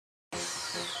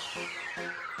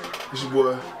It's your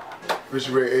boy,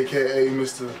 Richie Ray, aka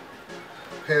Mr.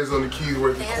 Hands on the Keys,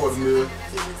 working $250,000.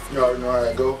 You already know how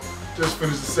that go. Just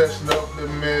finished the session up, let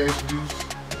my man introduce.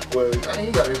 Well, I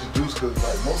ain't gotta introduce because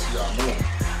like most of y'all know him.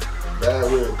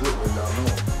 Bad way or good way, y'all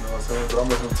know him. You know what I'm saying? But I'm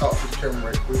gonna talk to the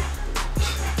camera right quick.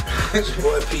 It's your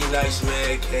boy p-nyce,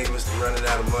 man, aka Mr. Running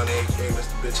Out of Money, aka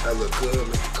Mr. Bitch I Look Good,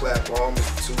 Mr. Clap On,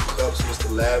 Mr. Two Cups,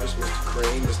 Mr. Lavish, Mr.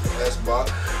 Cream, Mr. S-Bar,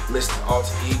 Mr.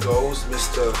 Alter Egos,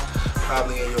 Mr.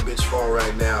 Probably in your bitch phone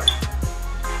right now,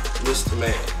 Mr.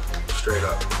 Man, straight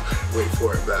up. Wait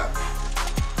for it, back.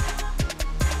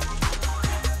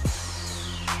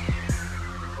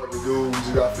 What we do, we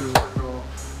just got finished working on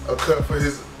a cut for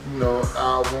his,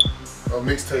 album. A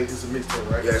mixtape, it's a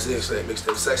mixtape, right? Yeah, it's a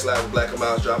mixtape. Sex Live with Black and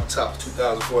Miles dropped top of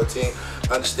 2014.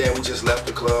 Understand we just left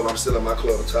the club. I'm still in my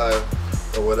club attire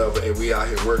or whatever, and we out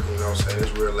here working, you know what I'm saying?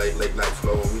 It's real late night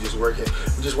flow, and we just working.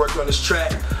 We just worked on this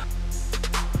track.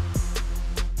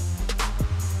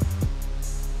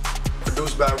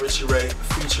 Produced by Richie Ray,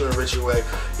 featuring Richie Ray.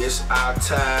 It's our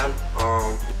time.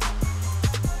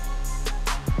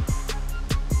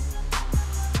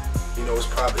 It's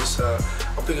probably,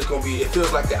 I think it's gonna be, it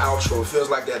feels like the outro, it feels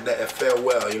like that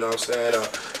farewell, you know what I'm saying?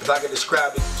 If I could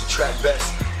describe it, the track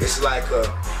best, it's like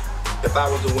if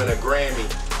I was to win a Grammy,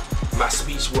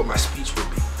 what my speech would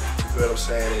be. You feel what I'm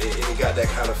saying? It got that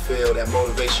kind of feel, that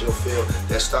motivational feel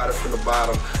that started from the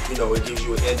bottom. It gives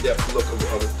you an in-depth look of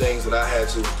the things that I had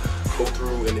to go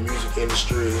through in the music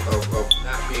industry of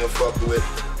not being fucked with,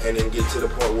 and then get to the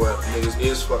point where niggas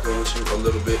is fucking with you a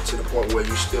little bit, to the point where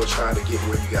you're still trying to get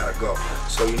where you gotta go.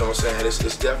 So you know what I'm saying, it's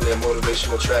definitely a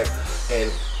motivational track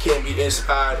and can be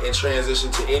inspired and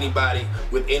transition to anybody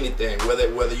with anything,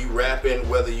 whether you rapping,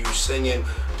 whether you singing,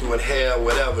 doing hair,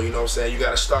 whatever, you know what I'm saying. You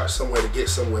gotta start somewhere to get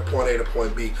somewhere, point A to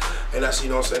point B. And that's, you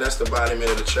know what I'm saying, that's the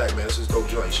embodiment of the track, man. This is dope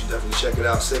joint. You should definitely check it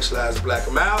out. Sex Live with Black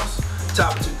and Miles,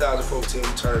 top of 2014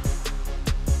 return.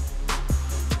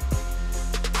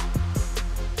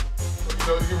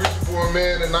 You can reach your boy,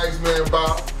 man, the nice man,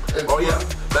 Bob. Oh yeah.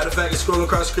 Matter of fact, it's scrolling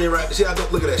across the screen right. See, I don't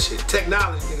look at that shit.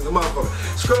 Technology, niggas, a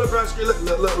motherfucker. Scroll across the screen.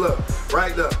 Look.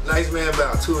 Right there. Nice man,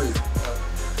 Bob. Too easy.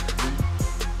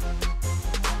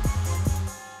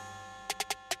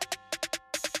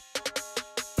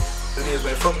 It is,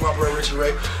 man. Fuck my boy Richie Ray.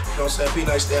 You know what I'm saying?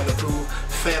 p-nyce stand to prove.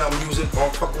 Phantommuzikgroup.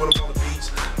 I'm fucking with him on the beats.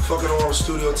 Fucking him on the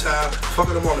studio time.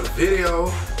 Fucking him on the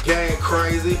video. Gang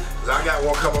crazy. Cause I got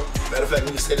one coming. Matter of fact, we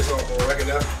can say this on record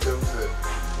now.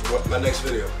 What, my next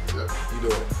video? Yeah. You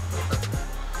doing it?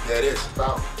 Yeah, it is.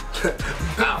 Bow.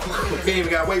 Bow. We ain't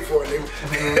even gotta wait for it,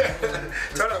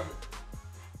 nigga. Turn up.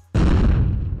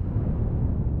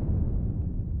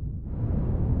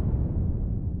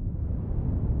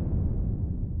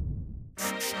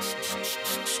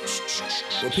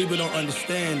 What people don't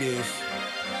understand is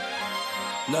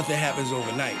nothing happens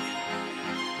overnight.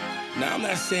 Now, I'm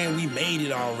not saying we made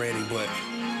it already, but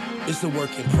it's a work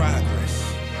in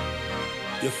progress.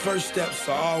 Your first steps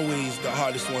are always the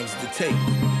hardest ones to take.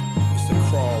 It's a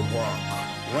crawl, walk,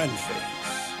 run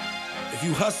phase. If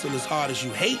you hustle as hard as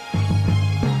you hate,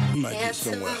 you might get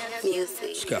somewhere.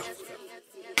 Let's go.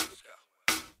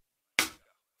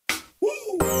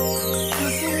 Woo!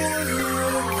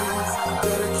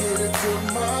 Dedicated to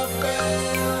my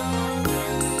fans,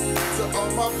 to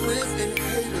all my friends and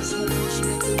haters who push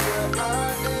me to where I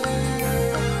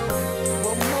am.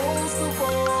 But most of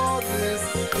all, this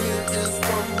here is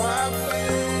for my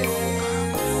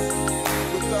fans.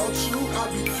 Without you, I'll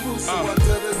be through, so I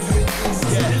dedicate this to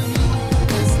you.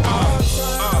 It's our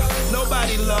time.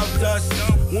 Nobody loved us.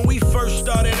 When we first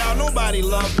started out, nobody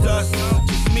loved us.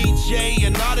 Just me, Jay,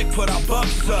 and Nautic put our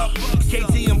bucks up.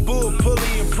 KT and Bull,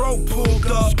 Pulley and Pro pulled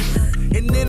up. And then